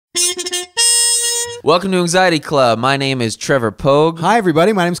Welcome to Anxiety Club. My name is Trevor Pogue. Hi,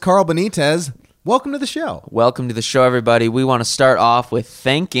 everybody. My name's Carl Benitez. Welcome to the show. Welcome to the show, everybody. We want to start off with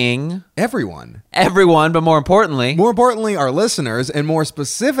thanking Everyone, but more importantly, our listeners, and more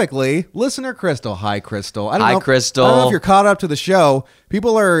specifically, listener Crystal. Hi, Crystal. Hi, Crystal. I don't know if you're caught up to the show.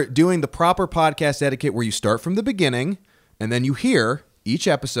 People are doing the proper podcast etiquette where you start from the beginning, and then you hear each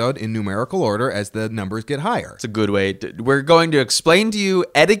episode in numerical order as the numbers get higher. it's a good way. We're going to explain to you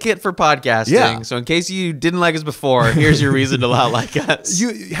etiquette for podcasting. Yeah. So in case you didn't like us before, here's your reason to not like us.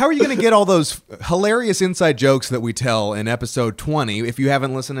 How are you going to get all those hilarious inside jokes that we tell in episode 20 if you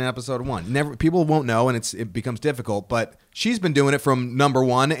haven't listened to episode 1? People won't know, and it becomes difficult, but she's been doing it from number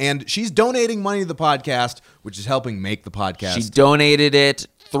 1, and she's donating money to the podcast, which is helping make the podcast. She donated it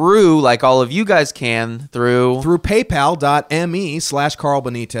through, like all of you guys can, through paypal.me/Carl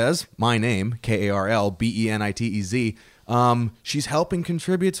Benitez, my name, KarlBenitez. She's helping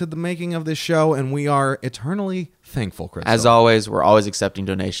contribute to the making of this show, and we are eternally thankful, Crystal. As always, we're always accepting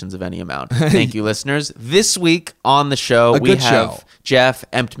donations of any amount. Thank you, listeners. This week on the show, we have Jeff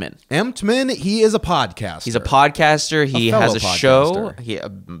Emptman. Emptman, he is a podcaster. He's a podcaster. He has a show. A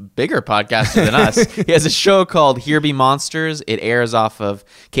bigger podcaster than us. He has a show called Here Be Monsters. It airs off of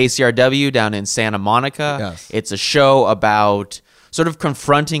KCRW down in Santa Monica. Yes. It's a show about sort of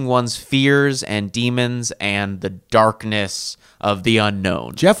confronting one's fears and demons and the darkness of the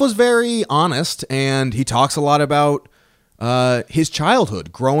unknown. Jeff was very honest, and he talks a lot about his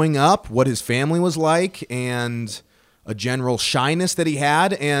childhood, growing up, what his family was like, and a general shyness that he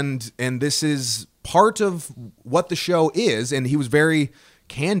had, and this is part of what the show is, and he was very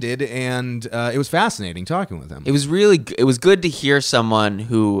candid, and it was fascinating talking with him. It was good to hear someone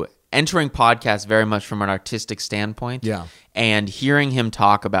who entering podcasts very much from an artistic standpoint. Yeah. And hearing him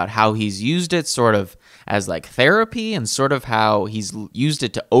talk about how he's used it sort of as like therapy and sort of how he's used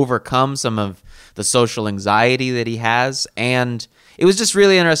it to overcome some of the social anxiety that he has. And it was just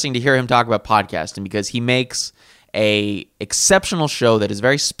really interesting to hear him talk about podcasting because he makes a exceptional show that is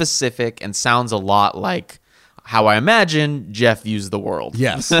very specific and sounds a lot like how I imagine Jeff views the world.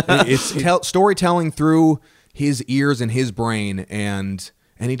 Yes. It's storytelling through his ears and his brain, and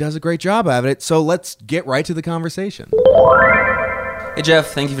he does a great job of it. So let's get right to the conversation. Hey, Jeff,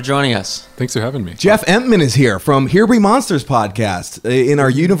 thank you for joining us. Thanks for having me. Jeff Emptman is here from Here Be Monsters podcast in our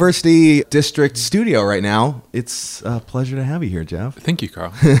University District studio right now. It's a pleasure to have you here, Jeff. Thank you,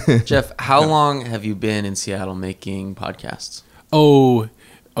 Carl. Jeff, how long have you been in Seattle making podcasts? Oh,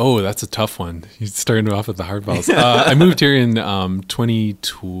 that's a tough one. You're starting off with the hardballs. I moved here in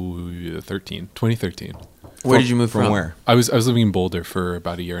 2013. Where did you move from? Where? I was living in Boulder for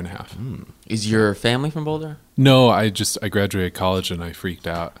about a year and a half. Is your family from Boulder? No, I graduated college and I freaked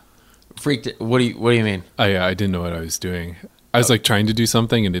out. What do you mean? I didn't know what I was doing. I was like trying to do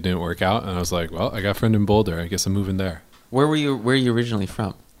something and it didn't work out, and I was like, well, I got a friend in Boulder. I guess I'm moving there. Where are you originally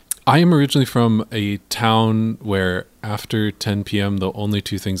from? I am originally from a town where after 10 p.m. the only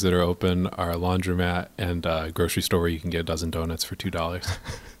two things that are open are a laundromat and a grocery store where you can get a dozen donuts for $2.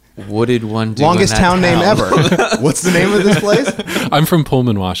 What did one do? Longest town name ever. What's the name of this place? I'm from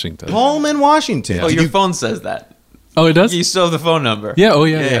Pullman, Washington. Pullman, Washington. Oh, your phone says that. Oh, it does? You still have the phone number. Yeah,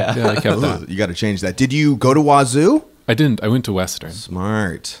 yeah, I kept that. You got to change that. Did you go to Wazoo? I didn't. I went to Western.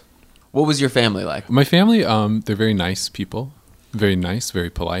 Smart. What was your family like? My family, they're very nice people. Very nice, very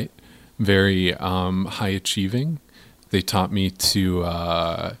polite, very high achieving. They taught me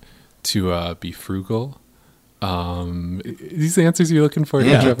to be frugal. These answers you're looking for?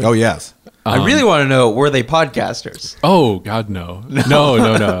 Yeah. Oh, yes. I really want to know, were they podcasters? Oh God, no.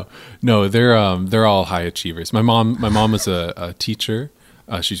 No. They're all high achievers. My mom was a teacher.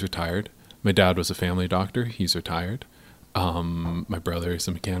 She's retired. My dad was a family doctor. He's retired. My brother is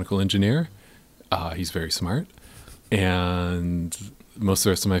a mechanical engineer. He's very smart. And most of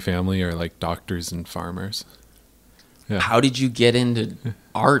the rest of my family are like doctors and farmers. Yeah. How did you get into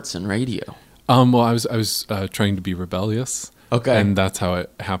arts and radio? Well, I was trying to be rebellious. Okay. And that's how it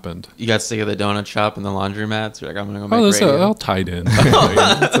happened. You got sick of the donut shop and the laundromats? You're like, I'm going to go make Those are radio. all tied in.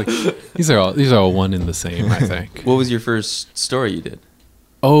 It's like, these are all one in the same, I think. What was your first story you did?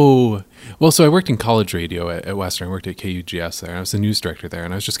 Oh, well, so I worked in college radio at Western. I worked at KUGS there. I was the news director there.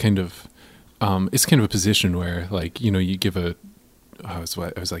 And I was just kind of, it's kind of a position where, like, you know, you give I was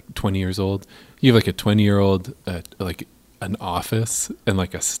like 20 years old. You have like a 20-year-old, like an office and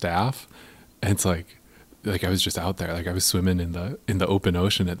like a staff. And it's like I was just out there, like I was swimming in the open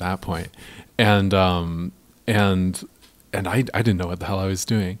ocean at that point. And I didn't know what the hell I was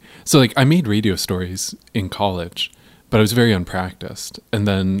doing. So like I made radio stories in college, but I was very unpracticed. And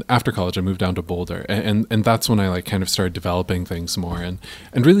then after college, I moved down to Boulder, and that's when I like kind of started developing things more. And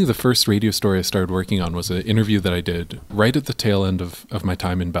really, the first radio story I started working on was an interview that I did right at the tail end of my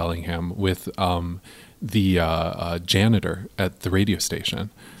time in Bellingham with the janitor at the radio station,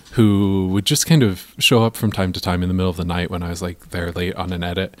 who would just kind of show up from time to time in the middle of the night when I was like there late on an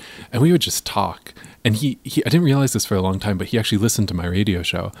edit, and we would just talk. And he I didn't realize this for a long time, but he actually listened to my radio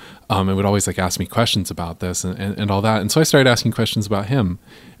show, and would always like ask me questions about this and all that. And so I started asking questions about him,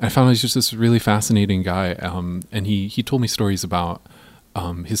 and I found he was just this really fascinating guy. And he told me stories about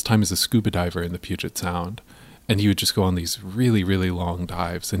his time as a scuba diver in the Puget Sound, and he would just go on these really, really long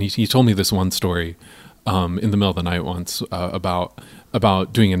dives. And he told me this one story in the middle of the night once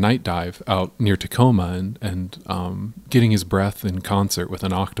about doing a night dive out near Tacoma and getting his breath in concert with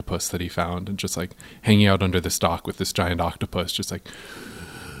an octopus that he found, and just like hanging out under this dock with this giant octopus, just like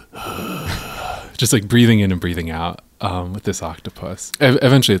breathing in and breathing out with this octopus.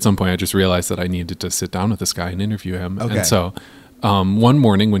 Eventually, at some point, I just realized that I needed to sit down with this guy and interview him. Okay. And so one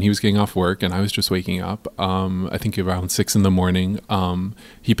morning when he was getting off work and I was just waking up, I think around 6 a.m,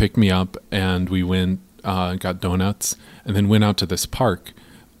 he picked me up and we went, got donuts, and then went out to this park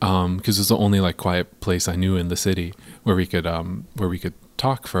because it was the only like quiet place I knew in the city where we could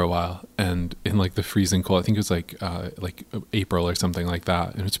talk for a while. And in like the freezing cold, I think it was like April or something like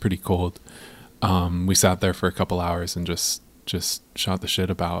that, and it's pretty cold. We sat there for a couple hours and just shot the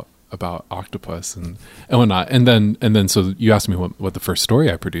shit about octopus and whatnot. And then so you asked me what the first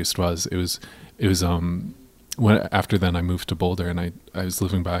story I produced was. It was after then I moved to Boulder, and I was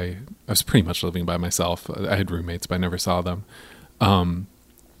pretty much living by myself. I had roommates, but I never saw them.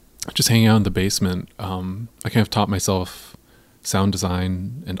 Just hanging out in the basement. I kind of taught myself sound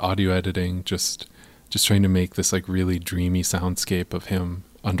design and audio editing, just trying to make this like really dreamy soundscape of him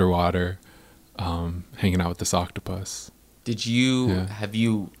underwater, hanging out with this octopus. Did you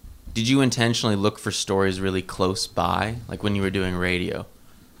intentionally look for stories really close by, like when you were doing radio?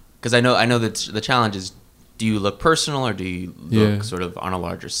 Because I know that the challenge is, do you look personal or do you look sort of on a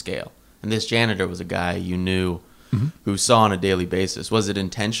larger scale? And this janitor was a guy you knew who saw on a daily basis. Was it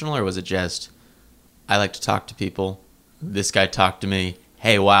intentional, or was it just, I like to talk to people, this guy talked to me,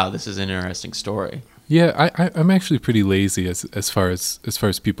 hey, wow, this is an interesting story? Yeah, I'm actually pretty lazy as far as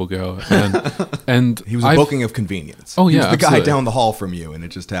people go, and He was a booking of convenience. Oh, He yeah, was the absolutely. guy down the hall from you, and it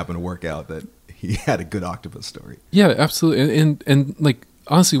just happened to work out that he had a good octopus story. Yeah, absolutely. And like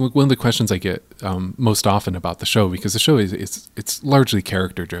honestly, one of the questions I get most often about the show, because the show it's largely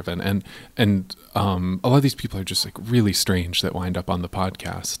character driven, and a lot of these people are just like really strange that wind up on the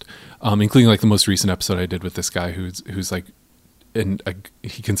podcast, including like the most recent episode I did with this guy who's like,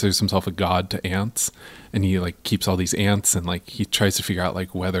 he considers himself a god to ants, and he like keeps all these ants, and like he tries to figure out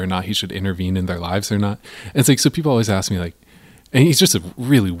like whether or not he should intervene in their lives or not. And it's like, so people always ask me like, and he's just a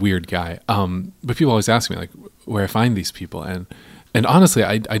really weird guy, but people always ask me like where I find these people, and honestly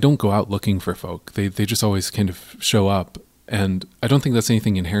I don't go out looking for folk. They just always kind of show up, and I don't think that's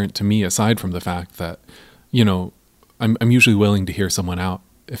anything inherent to me aside from the fact that, you know, I'm usually willing to hear someone out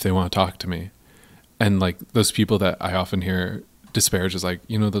if they want to talk to me. And like those people that I often hear disparage is like,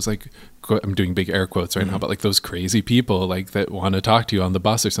 you know, those like, I'm doing big air quotes right now, but like those crazy people like that want to talk to you on the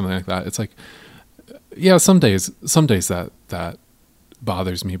bus or something like that. It's like, yeah, some days that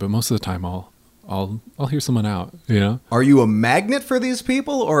bothers me, but most of the time I'll hear someone out, you know? Are you a magnet for these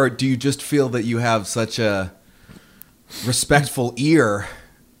people, or do you just feel that you have such a respectful ear,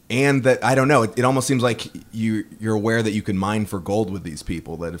 and that, I don't know, it almost seems like you're aware that you can mine for gold with these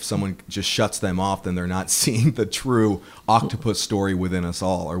people, that if someone just shuts them off, then they're not seeing the true octopus story within us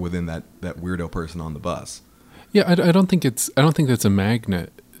all, or within that weirdo person on the bus. Yeah, I don't think that's a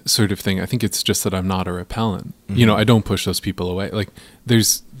magnet sort of thing. I think it's just that I'm not a repellent. Mm-hmm. You know, I don't push those people away. Like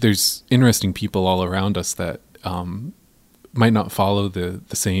there's interesting people all around us that might not follow the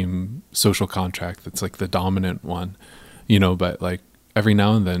same social contract that's like the dominant one, you know, but like every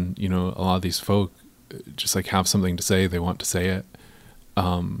now and then, you know, a lot of these folk just like have something to say, they want to say it.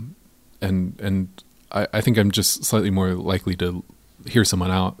 And I think I'm just slightly more likely to hear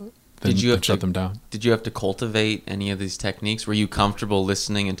someone out than shut them down. Did you have to cultivate any of these techniques? Were you comfortable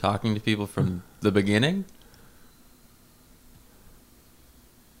listening and talking to people from the beginning?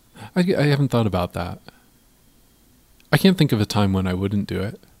 I haven't thought about that. I can't think of a time when I wouldn't do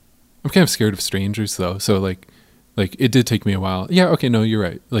it. I'm kind of scared of strangers though. So like it did take me a while. Yeah. Okay. No, you're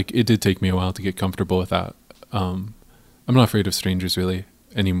right. Like it did take me a while to get comfortable with that. I'm not afraid of strangers really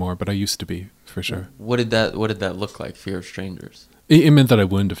anymore, but I used to be, for sure. What did that look like? Fear of strangers? It meant that I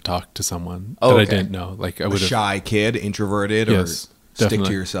wouldn't have talked to someone that I didn't know. Like I would have. A shy kid, introverted, yes, or definitely. Stick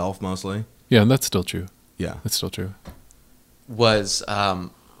to yourself mostly. Yeah, and that's still true. Yeah, that's still true. was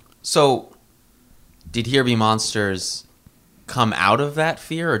so. Did Here Be Monsters come out of that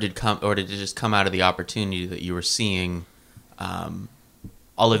fear, or did it just come out of the opportunity that you were seeing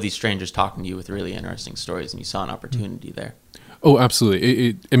all of these strangers talking to you with really interesting stories, and you saw an opportunity there? Oh,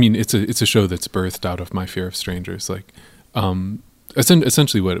 absolutely. It's a show that's birthed out of my fear of strangers. Like,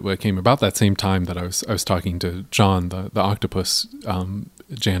 essentially, what came about that same time that I was talking to John, the octopus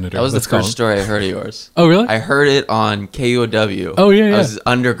janitor. That was the first story I heard of yours. Oh, really? I heard it on KUOW. Oh, yeah. I was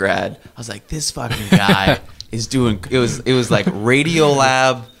undergrad. I was like, this fucking guy is doing. It was like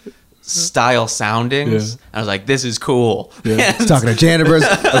Radiolab style soundings. Yeah. I was like, this is cool. Yeah. He's talking to janitors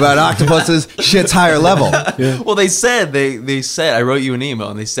about octopuses. Shit's higher level. Yeah. Well, they said I wrote you an email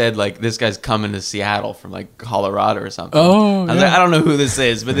and they said like this guy's coming to Seattle from like Colorado or something. Oh, I was like, I don't know who this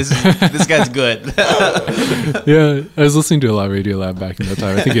is, but this guy's good. Yeah, I was listening to a lot of Radiolab back in that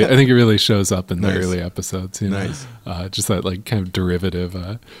time. I think it really shows up in the Nice. early episodes. You know? Nice. Just that like kind of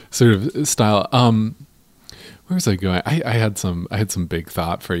derivative sort of style. Where was I going? I had some big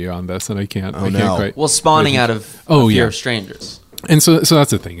thought for you on this, and I can't quite. Well, spawning out of fear of strangers. And so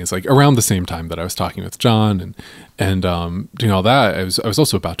that's the thing is like around the same time that I was talking with John and doing all that, I was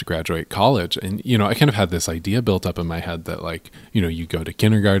also about to graduate college, and you know I kind of had this idea built up in my head that like you know you go to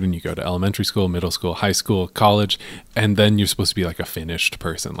kindergarten, you go to elementary school, middle school, high school, college, and then you're supposed to be like a finished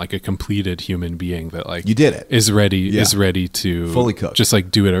person, like a completed human being that like You did it. is ready to Fully cooked. just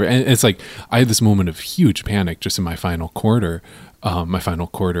like do it. And it's like I had this moment of huge panic just in my final quarter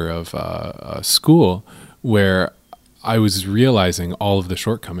of school where I was realizing all of the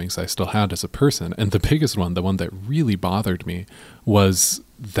shortcomings I still had as a person. And the biggest one, the one that really bothered me, was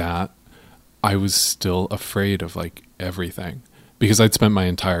that I was still afraid of like everything. Because I'd spent my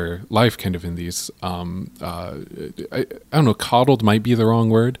entire life kind of in these, I don't know, coddled might be the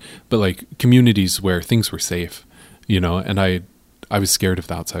wrong word, but like communities where things were safe, you know, and I was scared of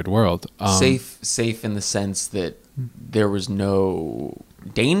the outside world. Safe in the sense that there was no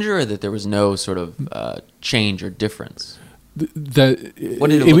danger, or that there was no sort of change or difference? What did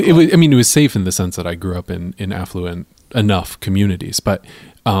it look like? I mean, it was safe in the sense that I grew up in affluent enough communities, but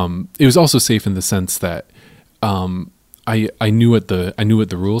it was also safe in the sense that I knew what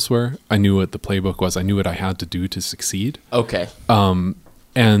the rules were. I knew what the playbook was. I knew what I had to do to succeed. Okay.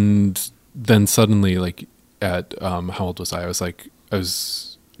 And then suddenly, like at how old was I? I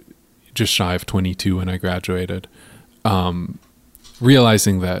was just shy of 22 when I graduated.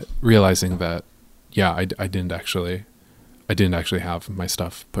 Realizing that, yeah, I didn't actually have my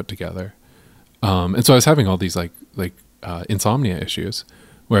stuff put together, and so I was having all these like insomnia issues,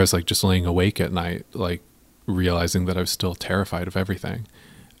 where I was like just laying awake at night, like realizing that I was still terrified of everything,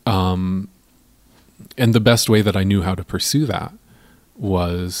 and the best way that I knew how to pursue that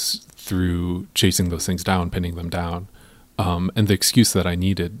was through chasing those things down, pinning them down, and the excuse that I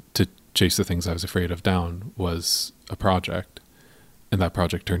needed to chase the things I was afraid of down was a project. And that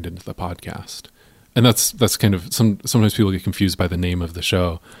project turned into the podcast. And that's kind of sometimes people get confused by the name of the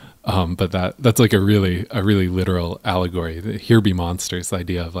show. But that's like a really literal allegory. The Here Be Monsters, the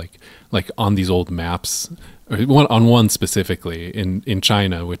idea of like on these old maps, on one specifically in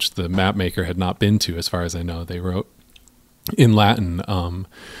China, which the map maker had not been to, as far as I know, they wrote in Latin,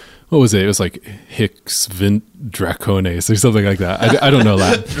 what was it? It was like Hicks Vint Dracones or something like that. I don't know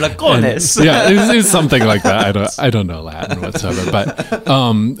Latin. Dracones. And, yeah, it's something like that. I don't know Latin whatsoever. But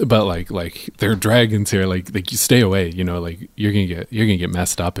like there are dragons here. Like you stay away. You know, like you're gonna get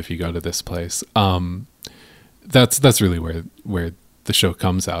messed up if you go to this place. That's really where the show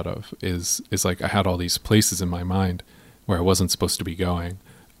comes out of. Is like I had all these places in my mind where I wasn't supposed to be going,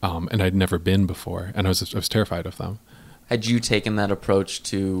 and I'd never been before, and I was terrified of them. Had you taken that approach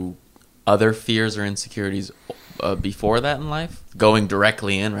to other fears or insecurities before that in life? Going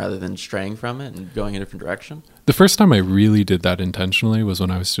directly in rather than straying from it and going a different direction? The first time I really did that intentionally was when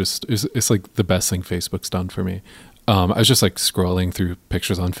I was it's like the best thing Facebook's done for me. I was just like scrolling through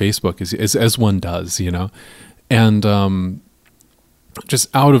pictures on Facebook as one does, you know? And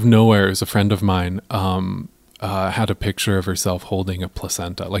just out of nowhere, as a friend of mine had a picture of herself holding a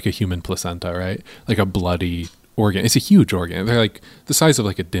placenta, like a human placenta, right? Like a bloody organ. It's a huge organ. They're like the size of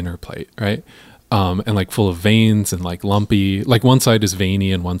like a dinner plate, right? And like full of veins and like lumpy, like one side is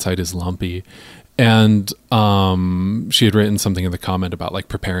veiny and one side is lumpy. And she had written something in the comment about like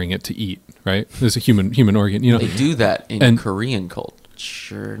preparing it to eat, right? There's a human organ, you know. They do that in Korean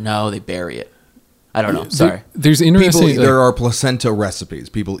culture. No, they bury it. I don't know. Sorry. There's interesting. There are placenta recipes.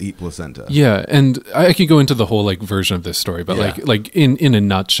 People eat placenta. Yeah, and I could go into the whole like version of this story, but like in a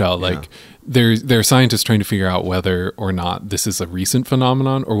nutshell, like there are scientists trying to figure out whether or not this is a recent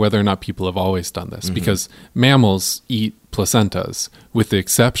phenomenon or whether or not people have always done this, because mammals eat placentas, with the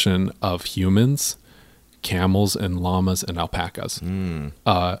exception of humans, camels, and llamas and alpacas.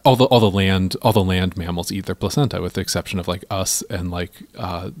 All the land mammals eat their placenta, with the exception of like us and like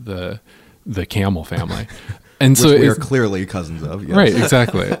the camel family. And so Which we are clearly cousins of. Yes. right,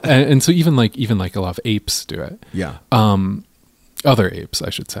 exactly. And so even like a lot of apes do it. Yeah. Other apes, I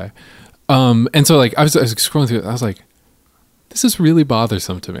should say. And so like I was scrolling through it, I was like, this is really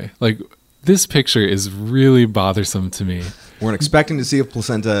bothersome to me. Like, this picture is really bothersome to me. Weren't expecting to see a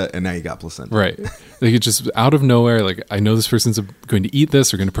placenta, and now you got placenta. Right. Like, it's just out of nowhere. Like, I know this person's going to eat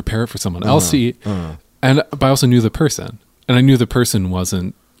this or going to prepare it for someone else to eat. But I also knew the person. And I knew the person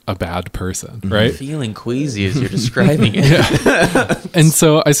wasn't a bad person, right? Feeling queasy as you're describing it. And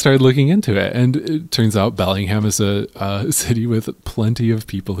so I started looking into it, and it turns out Bellingham is a city with plenty of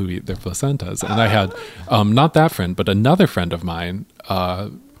people who eat their placentas. And I had not that friend, but another friend of mine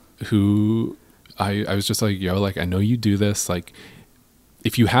who I was just like, yo, like, I know you do this. Like,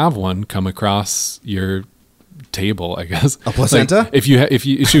 if you have one come across your table, I guess, a placenta. Like, if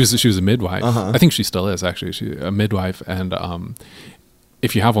she was a midwife. I think she still is, actually. She's a midwife, and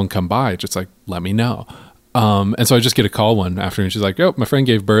if you have one come by, just like, let me know. And so I just get a call one afternoon. She's like, oh, my friend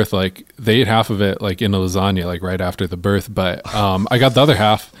gave birth. Like, they ate half of it, like, in a lasagna, like, right after the birth. But I got the other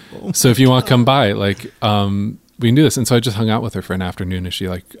half. So if you want to come by, like, we can do this. And so I just hung out with her for an afternoon, and she,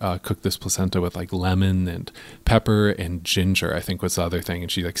 like, cooked this placenta with, like, lemon and pepper and ginger, I think was the other thing.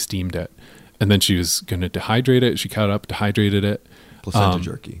 And she, like, steamed it. And then she was going to dehydrate it. She cut it up, dehydrated it. Placenta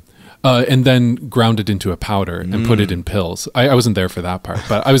jerky. And then ground it into a powder and put it in pills. I wasn't there for that part,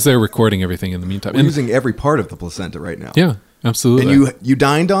 but I was there recording everything in the meantime. We're using every part of the placenta right now. Yeah, absolutely. And you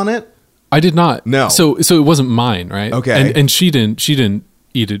dined on it? I did not. No. So it wasn't mine, right? Okay. And she didn't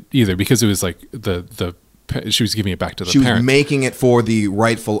eat it either, because it was like she was giving it back to the She was parent. making it for the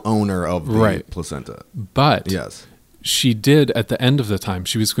rightful owner of the Right. placenta. But Yes. she did, at the end of the time,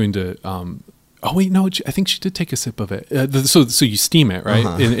 she was going to oh wait, no, I think she did take a sip of it. So you steam it,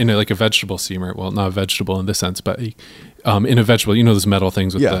 right? In like a vegetable steamer. Well, not a vegetable in this sense, but in a vegetable, you know, those metal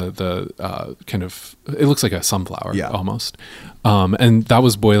things with the kind of, it looks like a sunflower almost. And that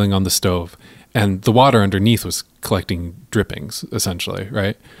was boiling on the stove, and the water underneath was collecting drippings, essentially,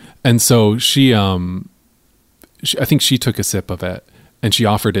 right? And so she I think she took a sip of it, and she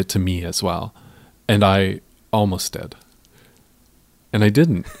offered it to me as well, and I almost did. And I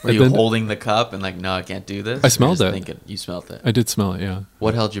didn't. Were you holding the cup and like, no, I can't do this? I smelled it. You smelled it. I did smell it, yeah.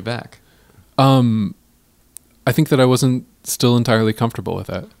 What held you back? I think that I wasn't still entirely comfortable with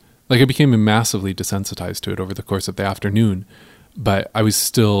it. Like, I became massively desensitized to it over the course of the afternoon, but I was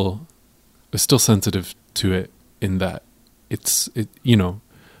still sensitive to it in that it, you know,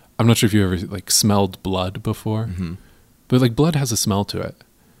 I'm not sure if you ever like smelled blood before, but like blood has a smell to it.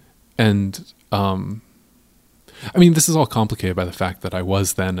 And, I mean, this is all complicated by the fact that I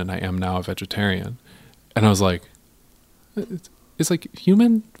was then and I am now a vegetarian. And I was like, it's like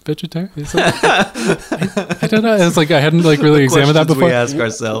human vegetarian? It's like, I don't know. It's like I hadn't like really examined that before. We ask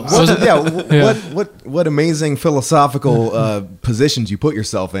ourselves. What amazing philosophical positions you put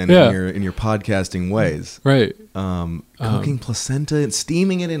yourself in your podcasting ways. Right. Cooking placenta and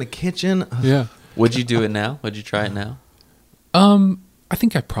steaming it in a kitchen. Yeah. Would you do it now? Would you try it now? I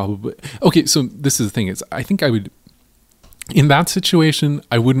think I probably... Okay, so this is the thing. I think I would... In that situation,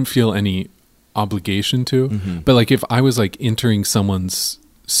 I wouldn't feel any obligation to. But like if I was like entering someone's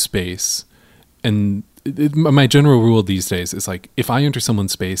space, and my general rule these days is like, if I enter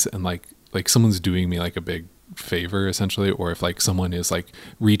someone's space and like someone's doing me like a big favor, essentially, or if like someone is like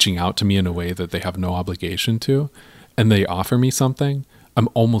reaching out to me in a way that they have no obligation to, and they offer me something, I'm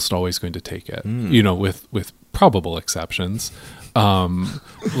almost always going to take it, you know, with probable exceptions. Like I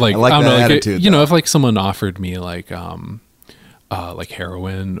like don't that know, attitude, you know, if like someone offered me like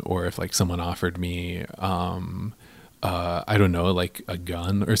heroin, or if like someone offered me I don't know, like a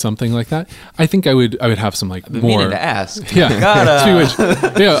gun or something like that, I think I would have some like more meaning to ask. Yeah.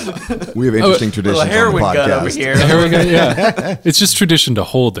 Yeah. We have interesting traditions on the heroin gun podcast. over here. Heroin gun, yeah. It's just tradition to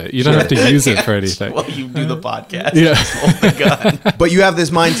hold it. You don't have to use it for anything. Well, you do the podcast. Yeah. Just hold the gun. But you have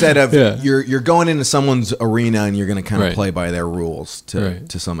this mindset of Yeah. you're going into someone's arena and you're going to kind of Right. play by their rules Right.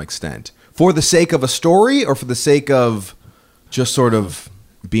 to some extent, for the sake of a story or for the sake of just sort of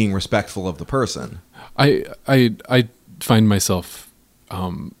being respectful of the person. I find myself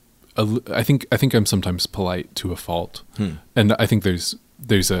I think I'm sometimes polite to a fault, and I think there's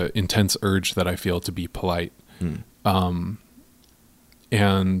a intense urge that I feel to be polite, and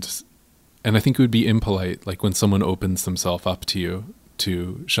I think it would be impolite, like when someone opens themselves up to you,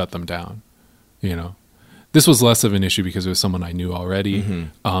 to shut them down. You know, this was less of an issue because it was someone I knew already.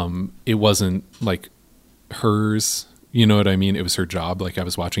 It wasn't like hers You know what I mean? It was her job. Like I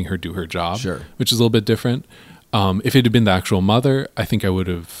was watching her do her job, Sure. which is a little bit different. If it had been the actual mother, I think I would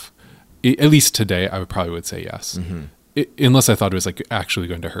have, at least today, I would say yes. Unless I thought it was like actually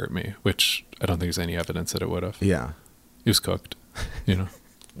going to hurt me, which I don't think there's any evidence that it would have. Yeah. It was cooked, you know?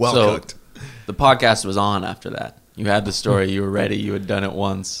 Well So- cooked. The podcast was on after that. You had the story. You were ready. You had done it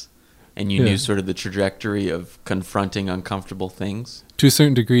once. And you Yeah. knew sort of the trajectory of confronting uncomfortable things. To a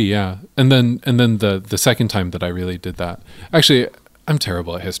certain degree, yeah. And then the second time that I really did that, actually, I'm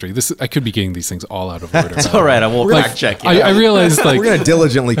terrible at history. I could be getting these things all out of order. It's all right. I won't Like, fact check you. I realized like We're going to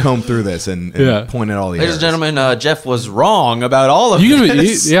diligently comb through this and Yeah. point at all the Ladies and errors. gentlemen, Jeff was wrong about all of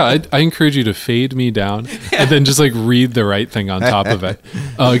this. I encourage you to fade me down and then just like read the right thing on top of it.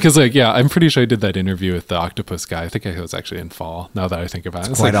 Because I'm pretty sure I did that interview with the octopus guy. I think I was actually in fall. Now that I think about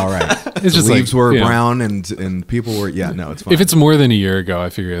it, it's Quite like, all right. It's just Leaves like, were you know, brown and people were, no, it's fine. If it's more than a year ago,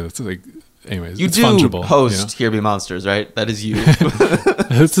 I figure it's like, anyways, You it's do fungible. host Here Be Monsters, right? That is you.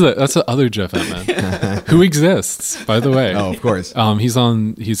 That's the other Jeff Etman, who exists, by the way. Oh, of course. He's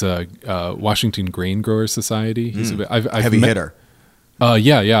a Washington Grain Growers Society. He's I've Heavy met, hitter.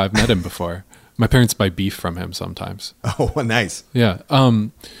 Yeah, I've met him before. My parents buy beef from him sometimes. Oh, nice. Yeah.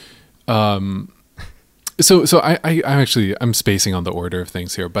 So I'm spacing on the order of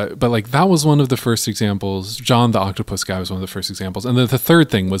things here, but like that was one of the first examples. John the octopus guy was one of the first examples, and then the third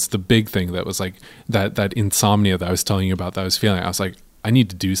thing was the big thing that was like that insomnia that I was telling you about that I was feeling. I was like, I need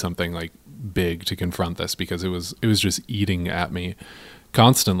to do something like big to confront this because it was just eating at me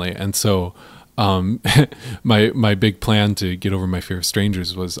constantly, and so. My big plan to get over my fear of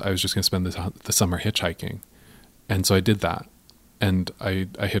strangers was I was just going to spend the summer hitchhiking, and so I did that. And I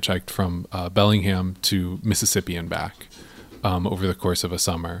hitchhiked from Bellingham to Mississippi and back over the course of a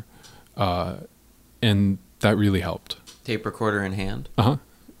summer. And that really helped. Tape recorder in hand. Uh-huh.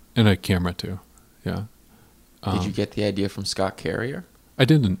 And a camera too. Yeah. Did you get the idea from Scott Carrier? I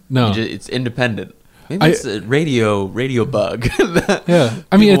didn't. No. It's independent. Maybe it's a radio bug. Yeah.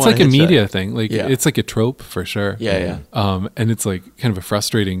 I mean, People it's like wanna a hitchhike. media thing. Like Yeah. it's like a trope for sure. Yeah. And it's like kind of a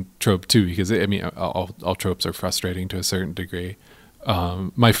frustrating trope too, because I mean, all tropes are frustrating to a certain degree.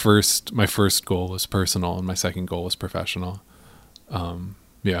 My first goal was personal, and my second goal was professional.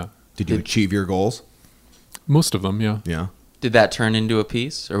 Yeah, Did you achieve your goals? most of them. Yeah, Yeah. Did that turn into a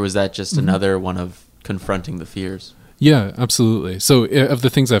piece, or was that just another one of confronting the fears? yeah, absolutely. So of the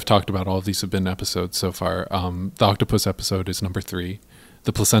things I've talked about, all of these have been episodes so far. The octopus episode is number 3.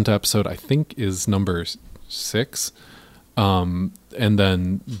 The placenta episode, I think, is number 6. And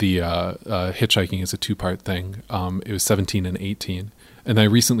then the hitchhiking is a 2-part thing. It was 17 and 18. And I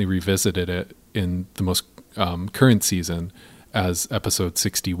recently revisited it in the most current season as episode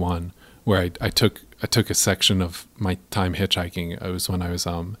 61, where I took a section of my time hitchhiking. It was when I was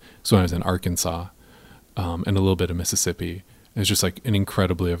in Arkansas, and a little bit of Mississippi. It was just like an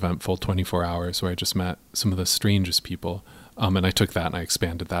incredibly eventful 24 hours where I just met some of the strangest people. And I took that and I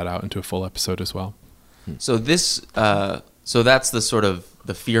expanded that out into a full episode as well. So this, so that's the sort of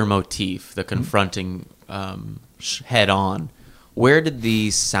the fear motif, the confronting head on. Where did the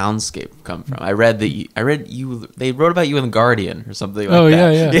soundscape come from? I read you. They wrote about you in the Guardian or something like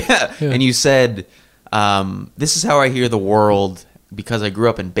that. Yeah. And you said, "This is how I hear the world because I grew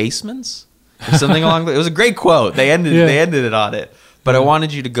up in basements." Or something along that. It was a great quote. They ended it on it. But I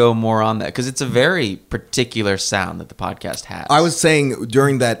wanted you to go more on that because it's a very particular sound that the podcast has. I was saying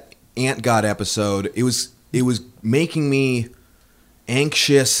during that Ant God episode, it was making me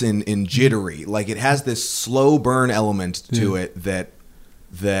anxious and jittery. Like it has this slow burn element to it that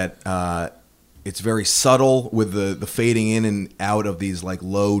it's very subtle with the fading in and out of these like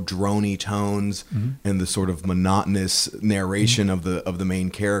low drony tones and the sort of monotonous narration of the main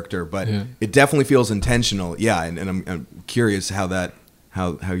character. But it definitely feels intentional. Yeah, and I'm curious how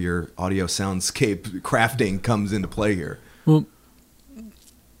your audio soundscape crafting comes into play here. Well,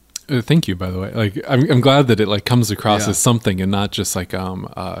 thank you, by the way. Like, I'm glad that it like comes across as something and not just like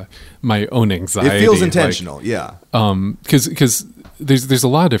my own anxiety. It feels intentional, yeah. Because there's a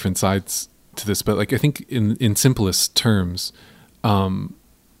lot of different sides to this, but like I think in simplest terms, I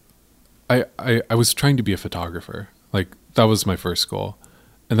was trying to be a photographer. Like that was my first goal,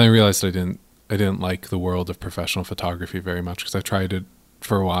 and then I realized I didn't like the world of professional photography very much because I tried it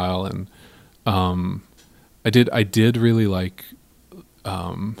for a while, and I did really like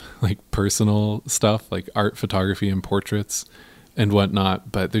personal stuff like art photography and portraits and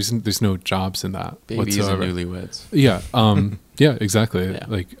whatnot, but there's no jobs in that Babies whatsoever. and newlyweds. Yeah. Yeah, exactly. Yeah.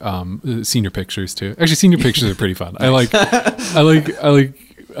 Like senior pictures too. Actually, senior pictures are pretty fun. I like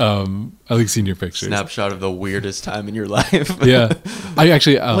I like seeing your pictures. Snapshot of the weirdest time in your life. Yeah, I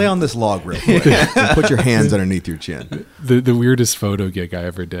actually Lay on this log real quick. And put your hands underneath your chin. the weirdest photo gig I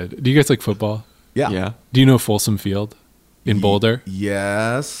ever did. Do you guys like football? Yeah. Yeah. Do you know Folsom Field in Boulder?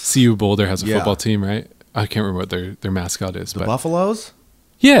 Yes. CU Boulder has a Yeah. football team, right? I can't remember what their mascot is, The but Buffaloes?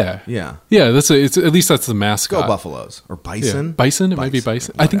 yeah, Yeah. it's at least that's the mascot. Go Buffaloes. Or Bison? Yeah. Bison. It might be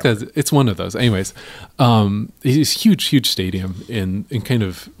Bison. I think Whatever. that it's one of those. Anyways, it's huge stadium in kind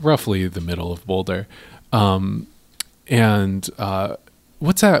of roughly the middle of Boulder, and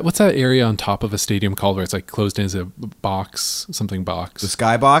what's that area on top of a stadium called where it's like closed in as a box, something box. The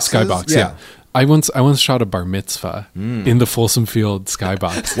Skybox? Skybox. Yeah. I once shot a bar mitzvah in the Folsom Field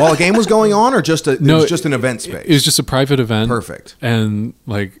Skybox. While a game was going on, or just it was just an event space? It was just a private event. Perfect. And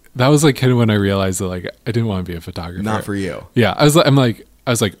like that was like kind of when I realized that like I didn't want to be a photographer. Not for you. Yeah, I was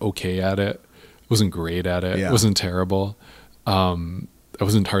like okay at it. Wasn't great at it. Yeah. Wasn't terrible. I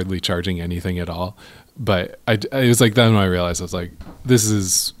wasn't hardly charging anything at all. But it was like then when I realized I was like, this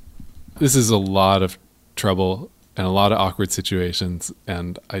is a lot of trouble and a lot of awkward situations,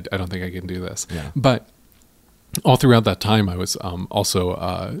 and I don't think I can do this. Yeah. But all throughout that time, I was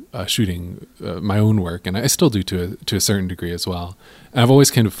also shooting my own work, and I still do to a certain degree as well. And I've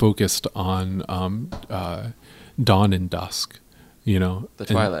always kind of focused on dawn and dusk, you know, The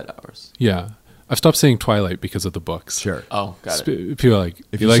and- twilight hours. Yeah, I've stopped saying Twilight because of the books. Sure. Oh, got it. People are like,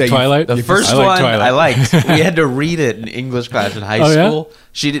 If you you say like you- Twilight? The first I like one Twilight. I liked. We had to read it in English class in high Oh, yeah?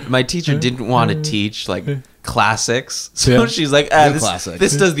 school. My teacher didn't want to teach like classics, so Yeah. she's like, Good this, classic.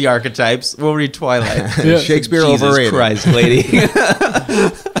 this does the archetypes. We'll read Twilight. Yeah. Shakespeare Jesus overrated. Christ, lady.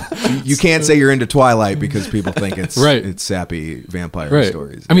 You can't say you're into Twilight because people think it's Right. it's sappy vampire Right.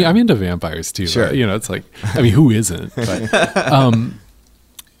 stories. I mean, Yeah. I'm into vampires too. Sure. Right? You know, it's like, I mean, who isn't?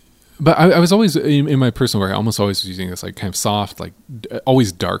 But I was always in my personal work. I almost always was using this like kind of soft, like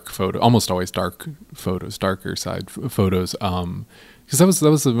always dark photo, almost always dark photos, darker side photos. Because that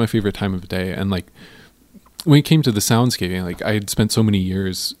was my favorite time of the day. And like when it came to the soundscaping, like I had spent so many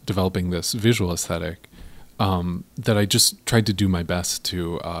years developing this visual aesthetic that I just tried to do my best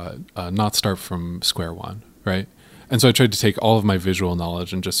to not start from square one, right? And so I tried to take all of my visual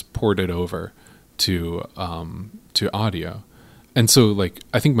knowledge and just port it over to audio. And so, like,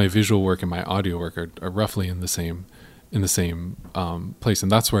 I think my visual work and my audio work are roughly in the same place, and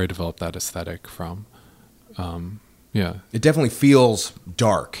that's where I developed that aesthetic from. Yeah, It definitely feels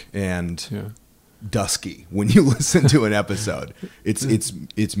dark and yeah, dusky when you listen to an episode.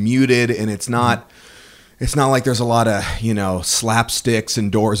 It's muted, and it's not like there's a lot of, you know, slapsticks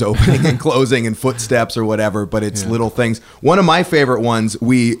and doors opening and closing and footsteps or whatever, but it's little things. One of my favorite ones,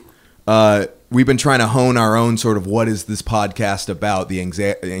 we've been trying to hone our own sort of what is this podcast about, the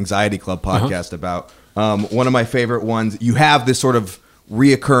Anxiety Club podcast about. One of my favorite ones, you have this sort of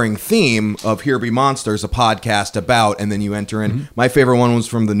reoccurring theme of Here Be Monsters, a podcast about, and then you enter in. My favorite one was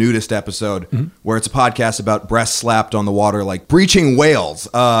from the Nudist episode, where it's a podcast about breasts slapped on the water like breaching whales.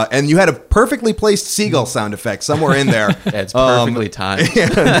 And you had a perfectly placed seagull sound effect somewhere in there. Yeah, it's perfectly timed.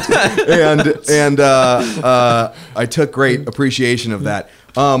 and I took great appreciation of that.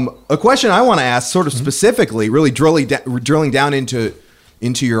 A question I want to ask, sort of specifically, really drilling down into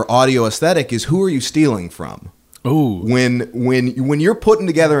your audio aesthetic, is who are you stealing from? Oh, When you're putting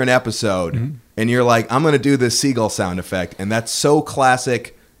together an episode and you're like, I'm going to do this seagull sound effect, and that's so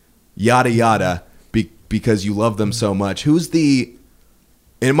classic, yada yada, because you love them so much. And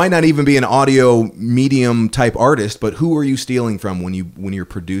it might not even be an audio medium type artist, but who are you stealing from when you're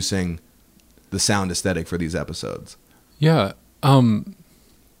producing the sound aesthetic for these episodes? yeah.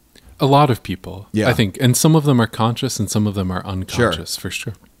 A lot of people, Yeah. I think, and some of them are conscious and some of them are unconscious, for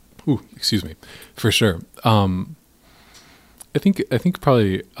sure. Ooh, excuse me, for sure. I think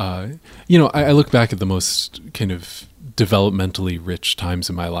probably, you know, I look back at the most kind of developmentally rich times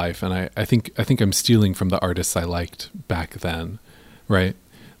in my life, and I think I'm stealing from the artists I liked back then, right?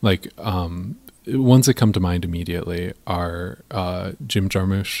 Like, ones that come to mind immediately are Jim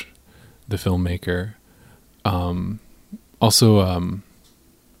Jarmusch, the filmmaker. Also,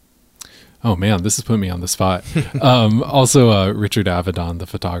 oh man, this is putting me on the spot. Also, Richard Avedon, the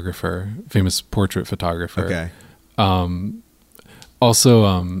photographer, famous portrait photographer. Okay.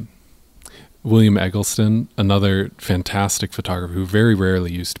 Also, William Eggleston, another fantastic photographer who very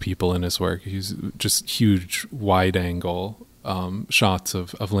rarely used people in his work. He's just huge wide angle shots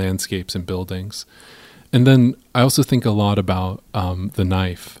of landscapes and buildings. And then I also think a lot about The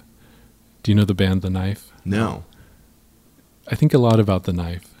Knife. Do you know the band The Knife? No. I think a lot about The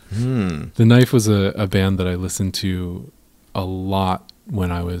Knife. The Knife was a band that I listened to a lot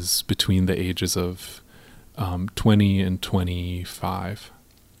when I was between the ages of 20 and 25.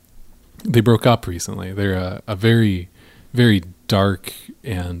 they broke up recently. They're a very, very dark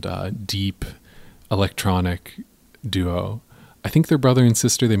and deep electronic duo. I think they're brother and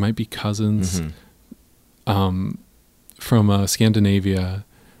sister. They might be cousins. From Scandinavia.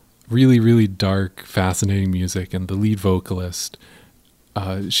 Really, really dark, fascinating music. And the lead vocalist,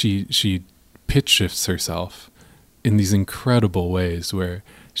 she pitch shifts herself in these incredible ways where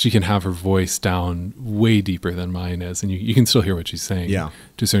she can have her voice down way deeper than mine is, and you can still hear what she's saying to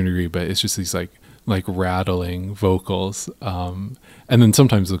a certain degree, but it's just these like rattling vocals, and then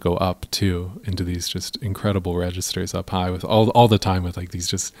sometimes they'll go up too into these just incredible registers up high with all the time with like these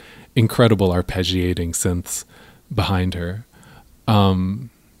just incredible arpeggiating synths behind her.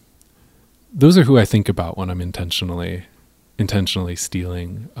 Those are who I think about when I'm intentionally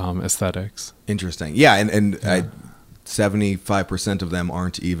stealing aesthetics. Interesting. Yeah, and 75% of them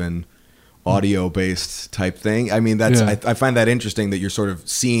aren't even audio-based type thing. I mean, that's I find that interesting that you're sort of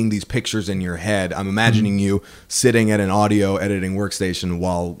seeing these pictures in your head. I'm imagining you sitting at an audio editing workstation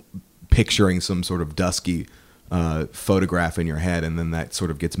while picturing some sort of dusky photograph in your head, and then that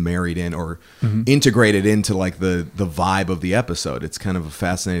sort of gets married in or integrated into like the vibe of the episode. It's kind of a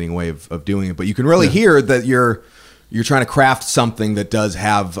fascinating way of doing it, but you can really hear that you're trying to craft something that does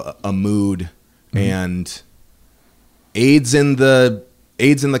have a mood and aids in the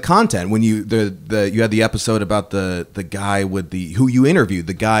content. When you you had the episode about the guy with who you interviewed,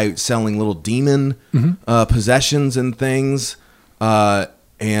 the guy selling little demon possessions and things,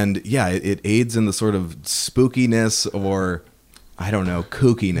 and yeah, it aids in the sort of spookiness or I don't know,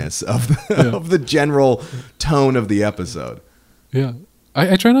 kookiness of the general tone of the episode. Yeah.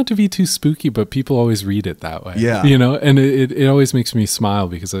 I try not to be too spooky, but people always read it that way. Yeah. You know, and it always makes me smile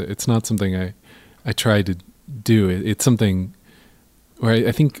because it's not something I try to do. It's something where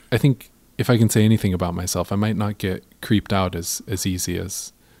I think if I can say anything about myself, I might not get creeped out as easy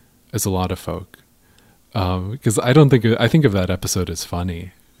as a lot of folk. Because I think of that episode as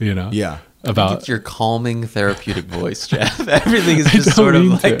funny, you know? Yeah. About it's your calming therapeutic voice, Jeff. Everything is just sort of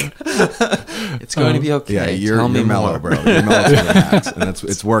like it's going to be okay. Yeah, you're mellow, bro. You're mellow to the max, and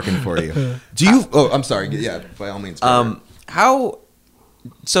it's working for you. Do you? Oh, I'm sorry. Yeah, by all means. How?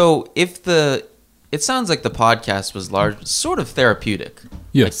 So it sounds like the podcast was sort of therapeutic.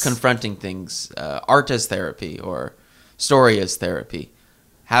 Yes. Like confronting things, art as therapy or story as therapy.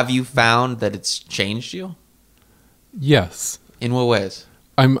 Have you found that it's changed you? Yes. In what ways?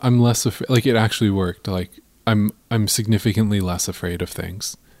 I'm less like it actually worked. Like I'm significantly less afraid of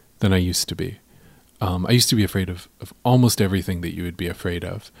things than I used to be. I used to be afraid of almost everything that you would be afraid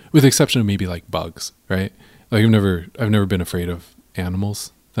of, with the exception of maybe like bugs, right? Like I've never been afraid of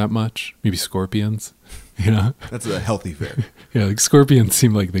animals that much. Maybe scorpions, you know? That's a healthy fear. Yeah, like scorpions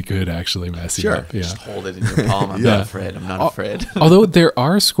seem like they could actually mess you up. Yeah. Just hold it in your palm. I'm not afraid. I'm not afraid. Although there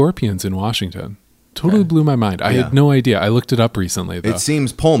are scorpions in Washington. Totally blew my mind. I had no idea. I looked it up recently, though. It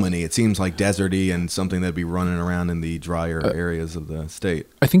seems Pullman-y. It seems like deserty and something that'd be running around in the drier areas of the state.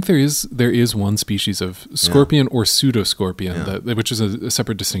 I think there is one species of scorpion or pseudoscorpion, which is a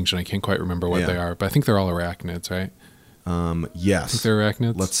separate distinction. I can't quite remember what they are, but I think they're all arachnids, right? Yes. I think they're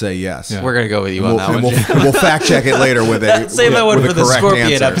arachnids? Let's say yes. Yeah. We're going to go with you on that one. We'll fact check it later with a Save that one for the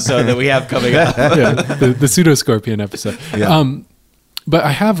scorpion episode that we have coming up. The pseudoscorpion episode. Yeah. But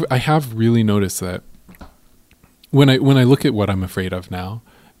I have really noticed that when I look at what I'm afraid of now,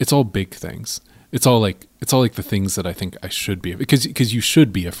 it's all big things. It's all like the things that I think I should be, because you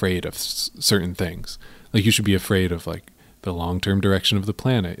should be afraid of certain things. Like you should be afraid of like the long-term direction of the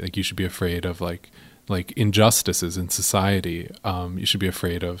planet. Like you should be afraid of like injustices in society. You should be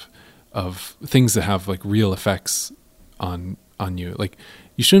afraid of things that have like real effects on you. Like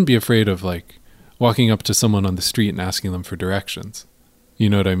you shouldn't be afraid of like walking up to someone on the street and asking them for directions. You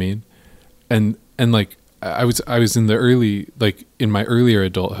know what I mean? And like I was in the early, like in my earlier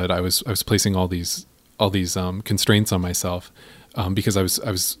adulthood, I was placing all these constraints on myself because I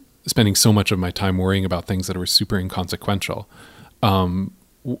was spending so much of my time worrying about things that were super inconsequential, and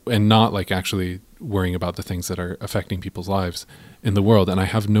not like actually worrying about the things that are affecting people's lives in the world. And I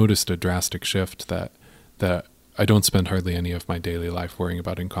have noticed a drastic shift that I don't spend hardly any of my daily life worrying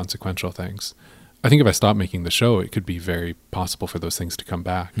about inconsequential things. I think if I stop making the show, it could be very possible for those things to come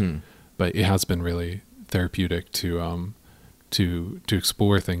back. But it has been really therapeutic to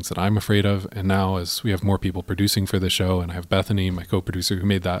explore things that I'm afraid of. And now as we have more people producing for the show, and I have Bethany, my co-producer, who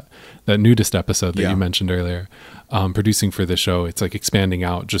made that nudist episode that you mentioned earlier, producing for the show, it's like expanding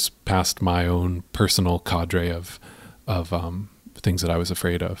out just past my own personal cadre of things that I was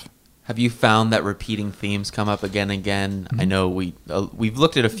afraid of. Have you found that repeating themes come up again and again? I know we've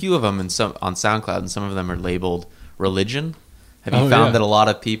looked at a few of them on SoundCloud, and some of them are labeled religion. Have you Oh, found yeah. that a lot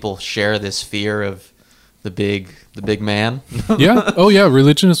of people share this fear of the big man? Yeah. Oh, yeah.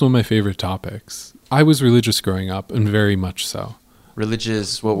 Religion is one of my favorite topics. I was religious growing up, and very much so.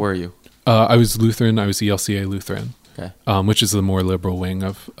 Religious, what were you? I was Lutheran. I was ELCA Lutheran, Okay. which is the more liberal wing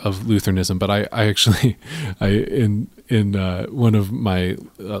of Lutheranism. But I actually, in one of my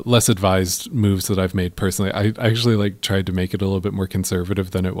less advised moves that I've made personally, I actually like tried to make it a little bit more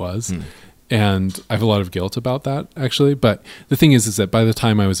conservative than it was. And I have a lot of guilt about that, actually. But the thing is that by the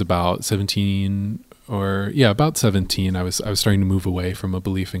time I was about 17, about 17, I was starting to move away from a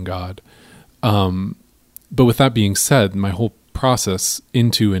belief in God. But with that being said, my whole process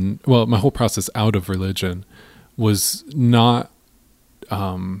my whole process out of religion was not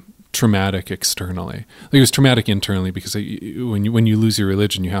traumatic externally. Like, it was traumatic internally because when you lose your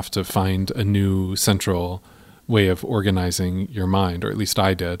religion, you have to find a new central way of organizing your mind, or at least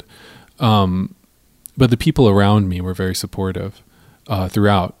I did. But the people around me were very supportive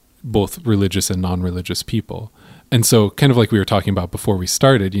throughout, both religious and non-religious people. And so, kind of like we were talking about before we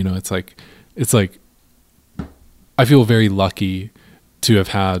started, it's like I feel very lucky to have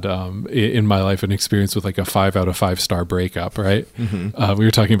had in my life an experience with like a 5 out of 5 star breakup, right? Mm-hmm. We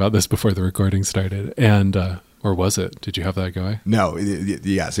were talking about this before the recording started, and or was it? Did you have that guy? No,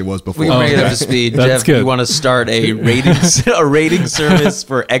 yes, it was before. We can bring it up to speed. That's Jeff, good. you want to start a rating service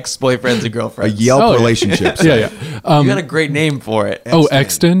for ex-boyfriends and A girlfriends? Yelp relationships. Yeah. You got a great name for it.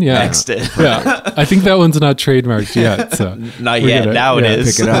 Exton, yeah. Exton. Yeah, I think that one's not trademarked yet. So Not we're yet. Now it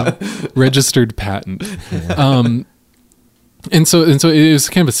is. Pick it up. Registered patent. And so it was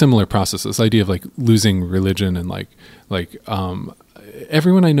kind of a similar process. This idea of like losing religion, and like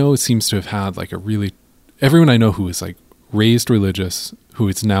everyone I know seems to have had like everyone I know who is like raised religious, who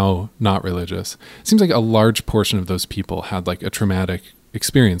is now not religious. It seems like a large portion of those people had like a traumatic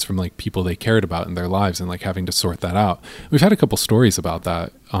experience from like people they cared about in their lives, and like having to sort that out. We've had a couple stories about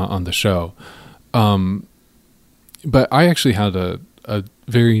that on the show. But I actually had a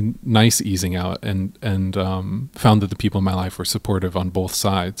very nice easing out, and found that the people in my life were supportive on both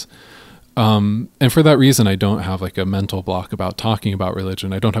sides. And for that reason, I don't have like a mental block about talking about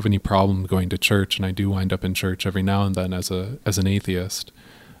religion. I don't have any problem going to church, and I do wind up in church every now and then as an atheist.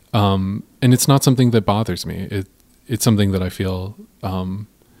 And it's not something that bothers me. It's something that I feel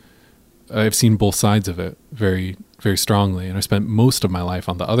I've seen both sides of it very, very strongly, and I spent most of my life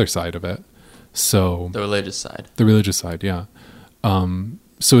on the other side of it. So The religious side. the religious side, yeah.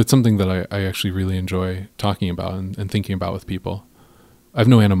 So it's something that I actually really enjoy talking about and thinking about with people. I have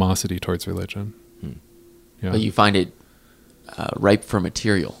no animosity towards religion. Yeah. But you find it ripe for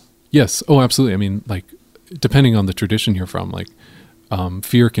material. Yes. Oh, absolutely. I mean, like, depending on the tradition you're from, like,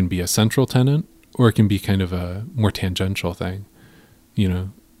 fear can be a central tenet, or it can be kind of a more tangential thing.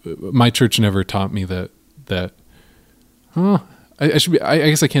 My church never taught me that. I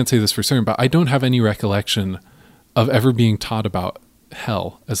guess I can't say this for certain, but I don't have any recollection of ever being taught about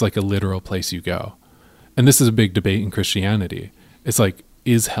hell as like a literal place you go. And this is a big debate in Christianity. It's like,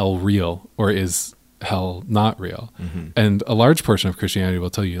 is hell real, or is hell not real? Mm-hmm. And a large portion of Christianity will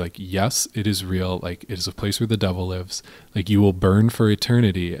tell you, like, yes, it is real. Like, it is a place where the devil lives. Like, you will burn for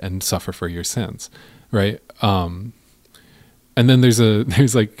eternity and suffer for your sins, right? And then there's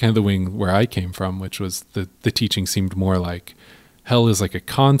like kind of the wing where I came from, which was the teaching seemed more like hell is like a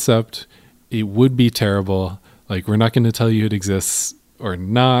concept. It would be terrible. Like, we're not going to tell you it exists or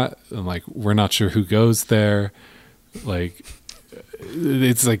not. And like, we're not sure who goes there. Like,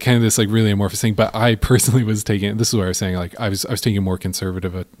 it's like kind of this like really amorphous thing. But I personally was taking, this is what I was saying, like I was taking a more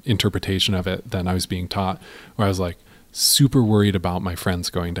conservative interpretation of it than I was being taught, where I was like super worried about my friends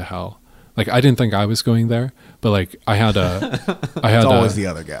going to hell. Like, I didn't think I was going there, but like I had It's always the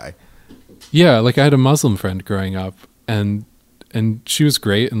other guy. Yeah, like I had a Muslim friend growing up, and she was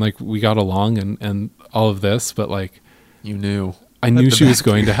great, and like we got along and all of this, but like You knew. I knew she was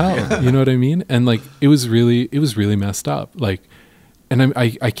going to hell. You know what I mean? And like it was really messed up. Like, and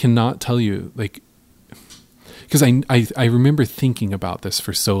I cannot tell you, like, because I remember thinking about this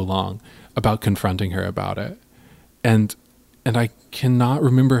for so long, about confronting her about it, and I cannot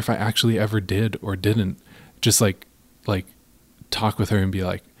remember if I actually ever did or didn't. Just like talk with her and be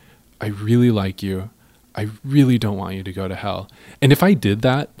like, I really like you. I really don't want you to go to hell. And if I did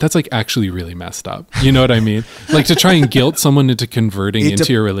that, that's like actually really messed up. You know what I mean? Like, to try and guilt someone into converting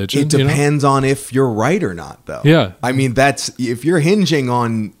into your religion. It depends on if you're right or not, though. Yeah. I mean, that's if you're hinging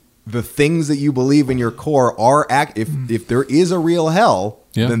on the things that you believe in your core are if there is a real hell,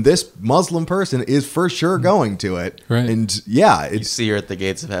 Yeah. then this Muslim person is for sure going to it. Right. And yeah, You it's see her at the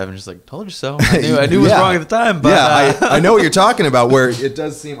gates of heaven, just like, told you so. I knew it was Yeah. wrong at the time, but yeah, I know what you're talking about. Where it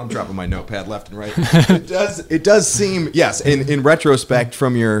does seem, I'm dropping my notepad left and right. It does seem, yes, in retrospect,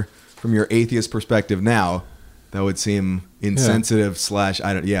 from your atheist perspective now, that would seem insensitive /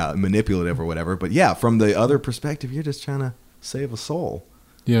 manipulative or whatever. But yeah, from the other perspective, you're just trying to save a soul.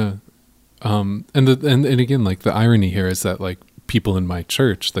 Yeah. And again, like the irony here is that like people in my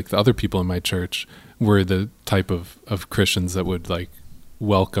church, like the other people in my church, were the type of Christians that would like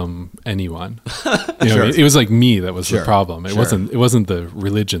welcome anyone. Sure. It was like me that was Sure. the problem. It Sure. wasn't the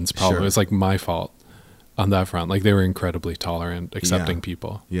religion's problem. Sure. It was like my fault on that front. Like they were incredibly tolerant, accepting Yeah.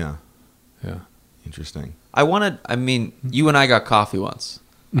 people. Yeah, Yeah. interesting. you and I got coffee once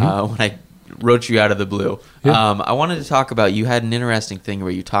when I wrote you out of the blue. Yeah. I wanted to talk about, you had an interesting thing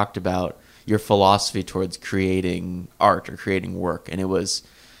where you talked about your philosophy towards creating art or creating work. And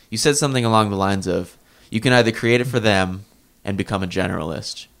you said something along the lines of, you can either create it for them and become a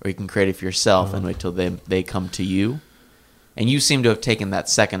generalist, or you can create it for yourself and wait till they come to you. And you seem to have taken that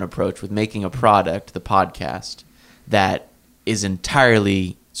second approach with making a product, the podcast, that is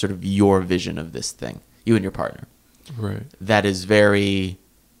entirely sort of your vision of this thing, you and your partner. Right. That is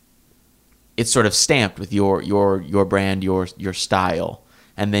it's sort of stamped with your brand, your style.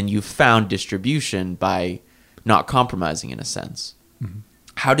 And then you found distribution by not compromising in a sense. Mm-hmm.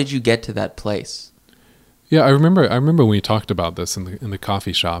 How did you get to that place? Yeah, I remember when we talked about this in the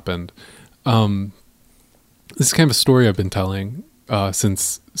coffee shop, and this is kind of a story I've been telling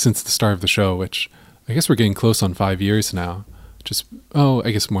since the start of the show, which I guess we're getting close on 5 years now.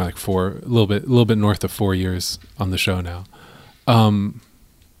 I guess more like 4, a little bit north of 4 years on the show now.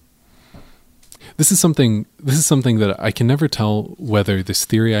 This is something that I can never tell whether this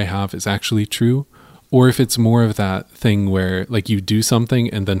theory I have is actually true, or if it's more of that thing where like you do something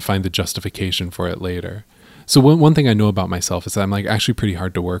and then find the justification for it later. So one thing I know about myself is that I'm like actually pretty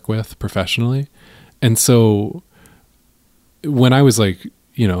hard to work with professionally. And so when I was like,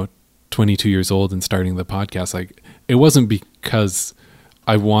 22 years old and starting the podcast, like it wasn't because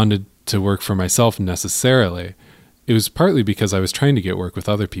I wanted to work for myself necessarily. It was partly because I was trying to get work with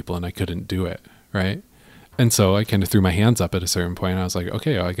other people and I couldn't do it. Right. And so I kind of threw my hands up at a certain point. I was like,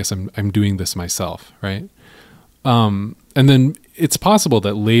 okay, I guess I'm doing this myself. Right. And then it's possible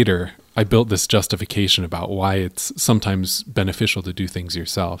that later I built this justification about why it's sometimes beneficial to do things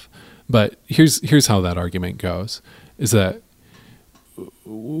yourself. But here's how that argument goes, is that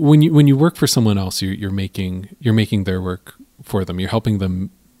when you work for someone else, you're making their work for them. You're helping them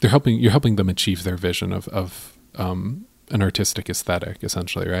achieve their vision of an artistic aesthetic,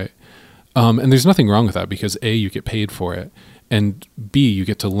 essentially, right? And there's nothing wrong with that because A, you get paid for it, and B, you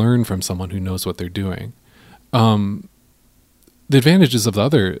get to learn from someone who knows what they're doing. The advantages of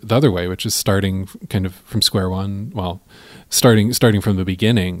the other way, which is starting kind of from square one, starting from the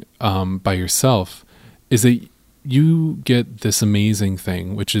beginning by yourself, is that you get this amazing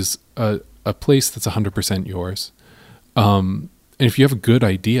thing, which is a place that's 100% yours. And if you have a good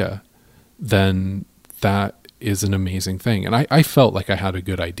idea, then that is an amazing thing. And I felt like I had a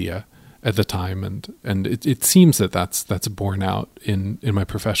good idea at the time, and it seems that that's borne out in my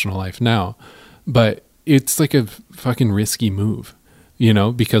professional life now. But it's like a fucking risky move,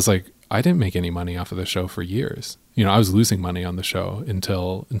 because like I didn't make any money off of the show for years. I was losing money on the show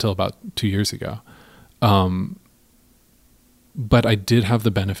until about 2 years ago. But I did have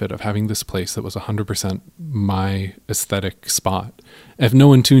the benefit of having this place that was 100% my aesthetic spot. If no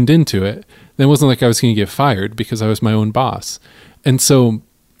one tuned into it, then it wasn't like I was going to get fired because I was my own boss. And so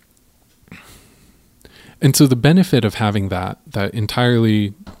the benefit of having that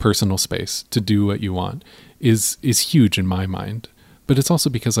entirely personal space to do what you want is huge in my mind. But it's also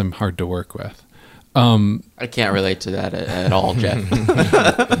because I'm hard to work with. I can't relate to that at all, Jeff.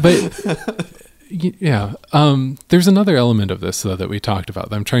 But yeah, there's another element of this though that we talked about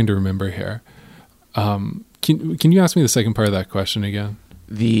that I'm trying to remember here. Can you ask me the second part of that question again?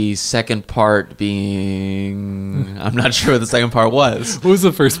 The second part being, I'm not sure what the second part was. What was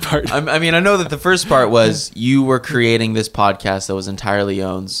the first part? I know that the first part was you were creating this podcast that was entirely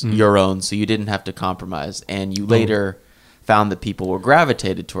your own, so you didn't have to compromise, and you later found that people were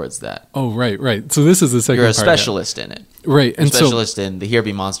gravitated towards that. Oh, right. So this is the second part. You're a specialist in it. Right. And specialist in the Here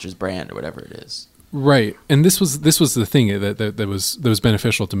Be Monsters brand or whatever it is. Right. And this was the thing that was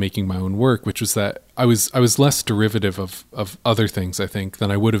beneficial to making my own work, which was that I was less derivative of other things, I think,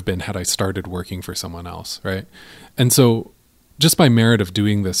 than I would have been had I started working for someone else, right? And so just by merit of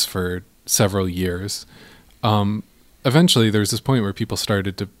doing this for several years, eventually there was this point where people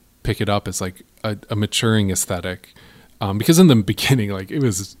started to pick it up as like a maturing aesthetic, because in the beginning, like, it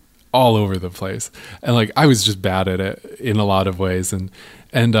was all over the place, and like I was just bad at it in a lot of ways, and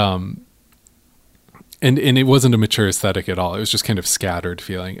it wasn't a mature aesthetic at all. It was just kind of scattered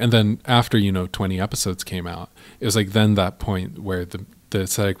feeling. And then after 20 episodes came out, it was like then that point where the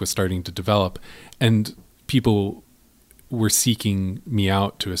aesthetic was starting to develop, and people were seeking me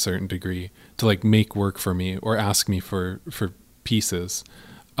out to a certain degree to like make work for me or ask me for pieces,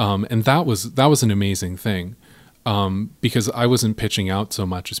 and that was an amazing thing. Because I wasn't pitching out so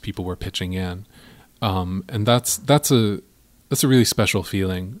much as people were pitching in, and that's a really special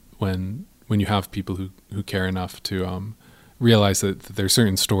feeling when you have people who care enough to realize that there's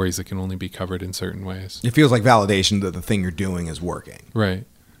certain stories that can only be covered in certain ways. It feels like validation that the thing you're doing is working. Right.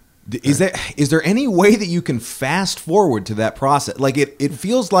 Is there any way that you can fast forward to that process? Like it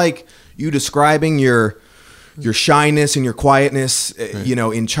feels like you describing your shyness and your quietness, right.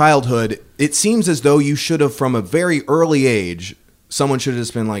 In childhood. It seems as though you should have, from a very early age, someone should have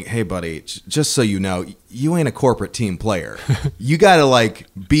just been like, hey, buddy, just so you know, you ain't a corporate team player. You got to like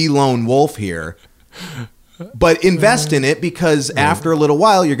be lone wolf here, but invest in it, because after a little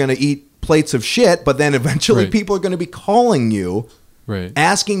while, you're going to eat plates of shit, but then eventually right. people are going to be calling you, right.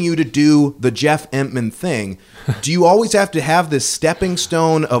 asking you to do the Jeff Entman thing. Do you always have to have this stepping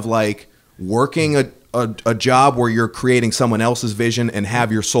stone of like working a job where you're creating someone else's vision and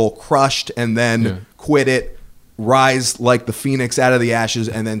have your soul crushed and then quit it, rise like the phoenix out of the ashes,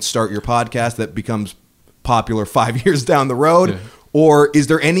 and then start your podcast that becomes popular 5 years down the road? Yeah. Or is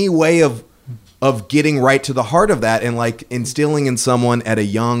there any way of getting right to the heart of that and like instilling in someone at a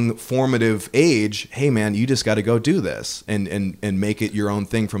young formative age, hey man, you just got to go do this and make it your own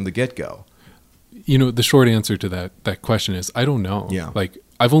thing from the get-go? The short answer to that question is I don't know. Yeah. Like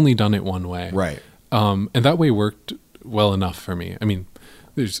I've only done it one way. Right. And that way worked well enough for me. I mean,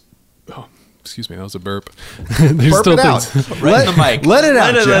 excuse me, that was a burp. There's Burp still it out. things. Right in the mic. Let it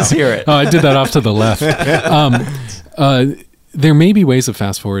out, Let's Jeff. hear it. Oh, I did that off to the left. There may be ways of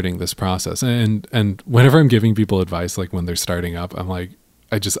fast forwarding this process, and whenever I'm giving people advice, like when they're starting up, I'm like,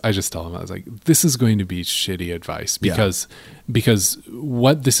 I just tell them, I was like, this is going to be shitty advice because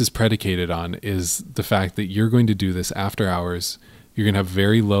what this is predicated on is the fact that you're going to do this after hours. You're going to have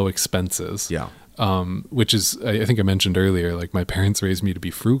very low expenses. Yeah. Which is, I think I mentioned earlier, like my parents raised me to be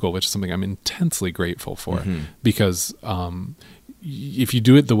frugal, which is something I'm intensely grateful for, because if you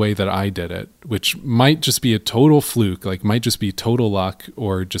do it the way that I did it, which might just be a total fluke, like might just be total luck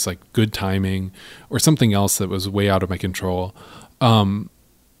or just like good timing or something else that was way out of my control. If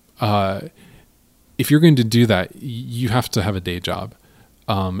you're going to do that, you have to have a day job,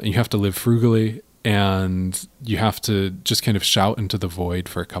 and you have to live frugally, and you have to just kind of shout into the void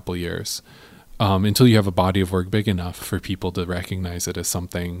for a couple years. Until you have a body of work big enough for people to recognize it as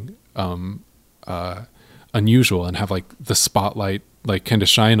something unusual and have like the spotlight like kind of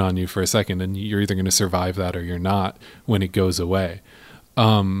shine on you for a second, and you're either going to survive that or you're not when it goes away.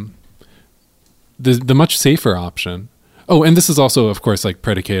 The much safer option. Oh, and this is also, of course, like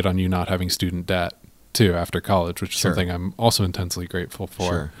predicated on you not having student debt too after college, which is something I'm also intensely grateful for.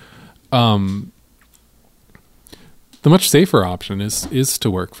 Sure. The much safer option is to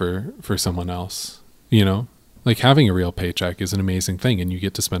work for someone else, like having a real paycheck is an amazing thing. And you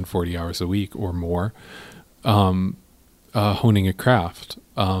get to spend 40 hours a week or more, honing a craft,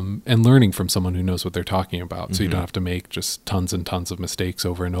 and learning from someone who knows what they're talking about. So you don't have to make just tons and tons of mistakes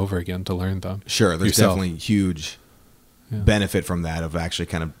over and over again to learn them. Sure. There's yourself. definitely huge benefit from that, of actually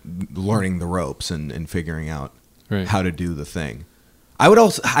kind of learning the ropes and figuring out how to do the thing. I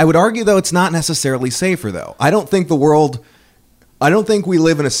would argue, though, it's not necessarily safer, though. I don't think we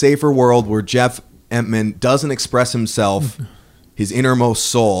live in a safer world where Jeff Entman doesn't express himself, his innermost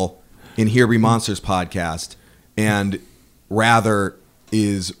soul, in Here Be Monsters podcast, and rather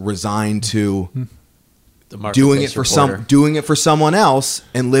is resigned to doing it for someone else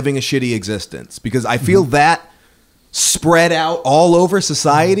and living a shitty existence. Because I feel that spread out all over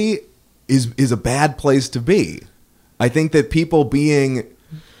society is a bad place to be. I think that people being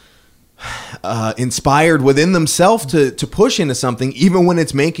inspired within themselves to push into something, even when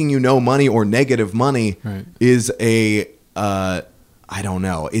it's making you no money or negative money, is I don't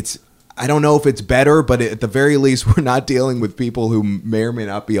know. I don't know if it's better, but at the very least, we're not dealing with people who may or may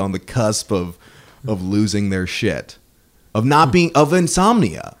not be on the cusp of losing their shit, of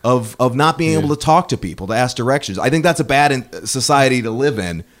insomnia, of not being able to talk to people, to ask directions. I think that's a bad society to live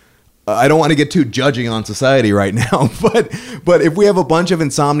in. I don't want to get too judging on society right now, but if we have a bunch of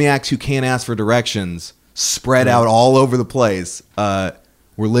insomniacs who can't ask for directions spread out all over the place, we're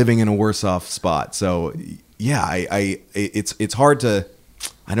living in a worse off spot. So yeah, it's hard to,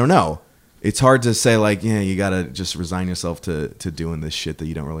 I don't know. it's hard to say like, yeah, you got to just resign yourself to doing this shit that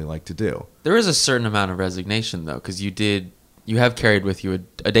you don't really like to do. There is a certain amount of resignation though, because you have carried with you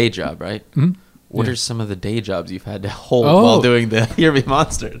a day job, right? Mm-hmm. What are some of the day jobs you've had to hold Oh. while doing the Hear Me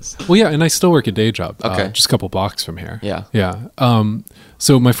Monsters? Well, yeah, and I still work a day job. Okay. Just a couple blocks from here. Yeah. Yeah.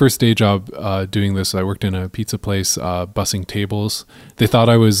 So my first day job doing this, I worked in a pizza place bussing tables. They thought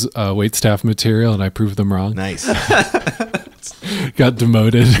I was waitstaff material, and I proved them wrong. Nice. Got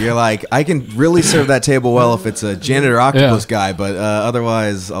demoted. You're like, I can really serve that table well if it's a janitor octopus guy, but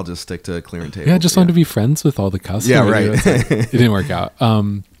otherwise I'll just stick to clearing tables. Yeah, I just wanted to be friends with all the customers. Yeah, right. It didn't work out.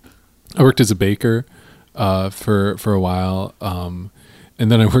 I worked as a baker for a while, and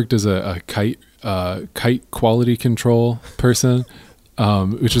then I worked as a kite quality control person,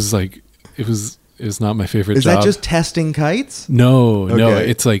 which is like it was not my favorite Is job. that just testing kites? No, Okay.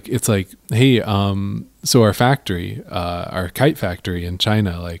 it's like hey, so our factory, our kite factory in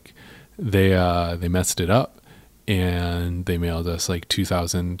China, like they messed it up. And they mailed us like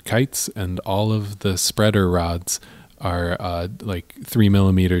 2,000 kites, and all of the spreader rods are like 3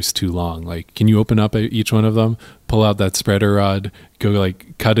 millimeters too long. Like, can you open up each one of them, pull out that spreader rod, go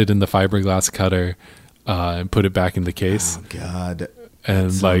like cut it in the fiberglass cutter, and put it back in the case? Oh God.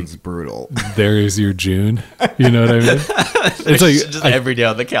 And Sounds like, brutal. there is your June. You know what I mean? It's like just every day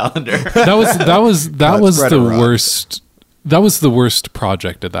on the calendar. that was spreader the rod. worst. That was the worst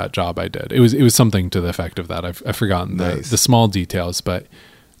project of that job I did. It was something to the effect of that. I've forgotten Nice. the small details, but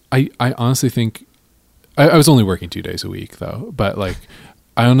I honestly think I was only working 2 days a week though. But like,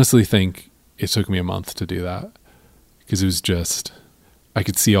 I honestly think it took me a month to do that because it was just I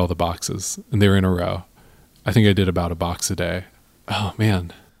could see all the boxes and they were in a row. I think I did about a box a day. Oh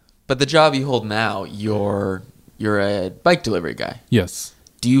man, But the job you hold now, you're a bike delivery guy. yes.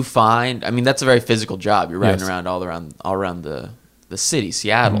 Do you find? I mean, that's a very physical job. You're riding Yes. around all around the city,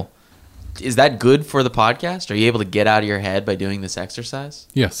 Seattle. Is that good for the podcast? Are you able to get out of your head by doing this exercise?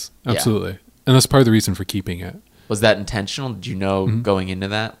 Yes, Yeah. absolutely. And that's part of the reason for keeping it. Was that intentional? Did you know going into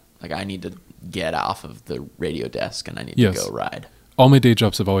that, like, I need to get off of the radio desk and I need Yes. to go ride? All my day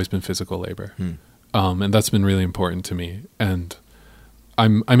jobs have always been physical labor. And that's been really important to me. And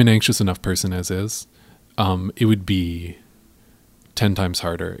I'm an anxious enough person as is. It would be 10 times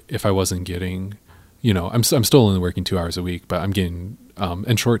harder if I wasn't getting, I'm still only working 2 hours a week, but I'm getting,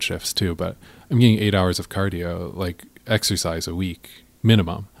 and short shifts too, but I'm getting 8 hours of cardio, like exercise a week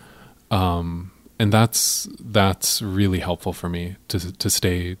minimum. And that's really helpful for me to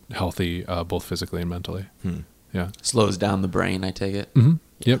stay healthy, both physically and mentally. Yeah. Slows down the brain, I take it. Mm-hmm.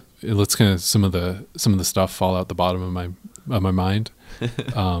 Yep. It lets kind of some of the stuff fall out the bottom of my mind.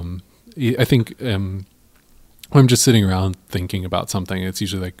 I think when I'm just sitting around thinking about something, it's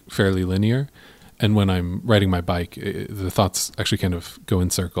usually like fairly linear. And when I'm riding my bike, the thoughts actually kind of go in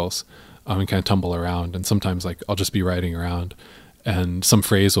circles and kind of tumble around. And sometimes like I'll just be riding around and some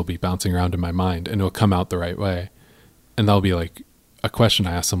phrase will be bouncing around in my mind and it'll come out the right way. And that'll be like a question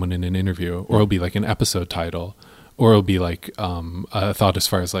I ask someone in an interview, or it'll be like an episode title, or it'll be like a thought as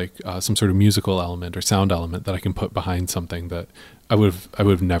far as like some sort of musical element or sound element that I can put behind something that I would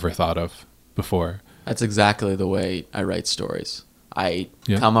have never thought of before. That's exactly the way I write stories. I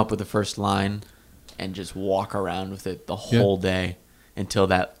come up with the first line and just walk around with it the whole day until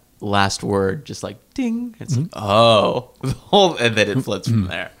that last word just like ding. It's like, oh, and then it floats from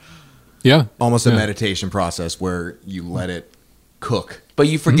there. Yeah. Almost a Yeah. meditation process where you let it cook. But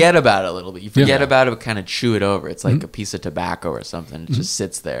you forget about it a little bit. You forget Yeah. about it, but kind of chew it over. It's like a piece of tobacco or something. It just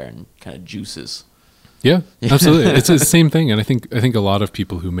sits there and kind of juices. Yeah, absolutely. It's the same thing. And I think a lot of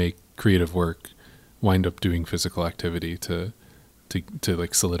people who make creative work wind up doing physical activity to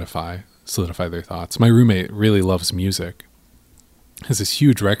like solidify their thoughts. My roommate really loves music. Has this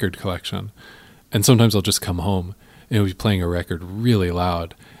huge record collection. And sometimes I'll just come home and he'll be playing a record really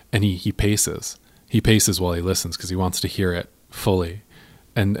loud and he paces. He paces while he listens because he wants to hear it fully.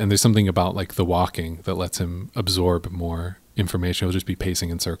 And there's something about like the walking that lets him absorb more information. He'll just be pacing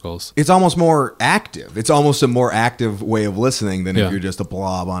in circles. It's almost more active. It's almost a more active way of listening than Yeah. if you're just a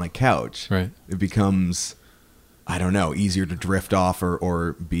blob on a couch. Right. It becomes, I don't know, easier to drift off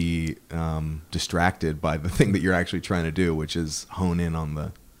or be distracted by the thing that you're actually trying to do, which is hone in on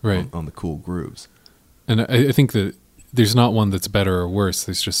the Right. on the cool grooves. And I think that there's not one that's better or worse.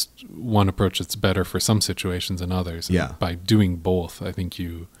 There's just one approach that's better for some situations than others. And Yeah. by doing both, I think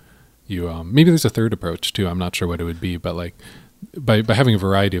you maybe there's a third approach too. I'm not sure what it would be, but like by having a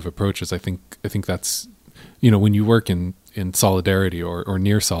variety of approaches, I think that's, when you work in solidarity or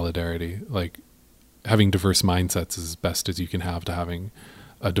near solidarity, like having diverse mindsets is as best as you can have to having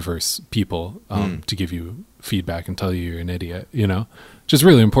diverse people to give you feedback and tell you you're an idiot, you know, which is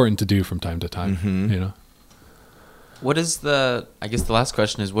really important to do from time to time, you know. What is I guess the last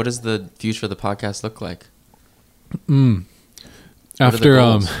question is, what does the future of the podcast look like?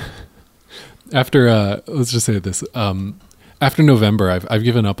 After let's just say this, after November, I've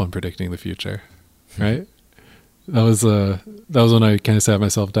given up on predicting the future, right? That was when I kind of sat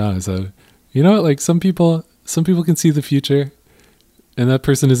myself down and said, you know what, like some people can see the future, and that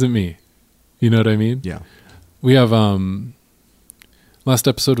person isn't me. You know what I mean? Yeah. We have last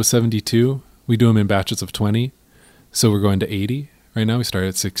episode was 72. We do them in batches of 20. So we're going to 80 right now. We started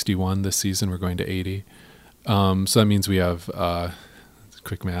at 61 this season. We're going to 80. So that means we have,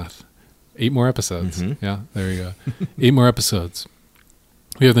 quick math, 8 more episodes. Yeah, there you go. 8 more episodes.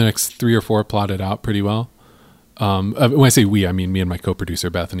 We have the next 3 or 4 plotted out pretty well. When I say we, I mean me and my co-producer,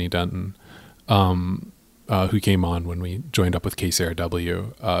 Bethany Denton, who came on when we joined up with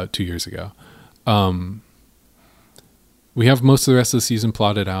KCRW 2 years ago. We have most of the rest of the season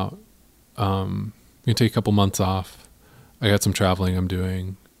plotted out. We're going to take a couple months off. I got some traveling I'm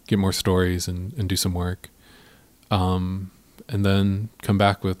doing, get more stories and do some work. And then come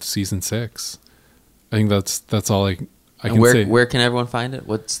back with season 6. I think that's all I can say. Where can everyone find it?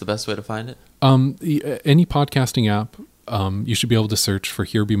 What's the best way to find it? Any podcasting app, you should be able to search for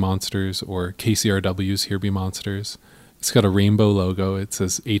Here Be Monsters or KCRW's Here Be Monsters. It's got a rainbow logo. It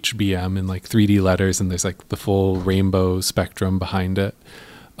says HBM in like 3D letters, and there's like the full rainbow spectrum behind it.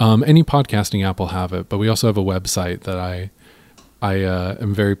 Any podcasting app will have it, but we also have a website that I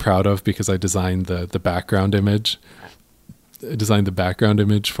am very proud of because I designed the background image. I designed the background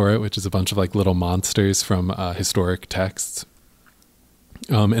image for it, which is a bunch of like little monsters from historic texts.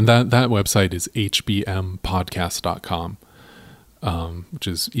 And that website is hbmpodcast.com, which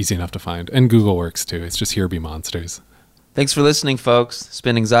is easy enough to find. And Google works too. It's just Here Be Monsters. Thanks for listening, folks. It's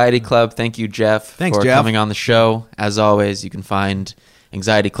been Anxiety Club. Thank you, Jeff, Thanks, for Jeff. coming on the show. As always, you can find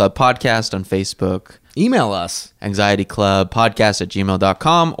Anxiety Club Podcast on Facebook, Email us.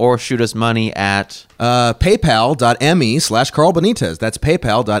 anxietyclubpodcast@gmail.com, or shoot us money at paypal.me/Carl Benitez. That's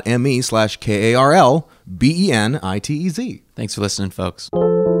paypal.me/KarlBenitez. Thanks for listening, folks.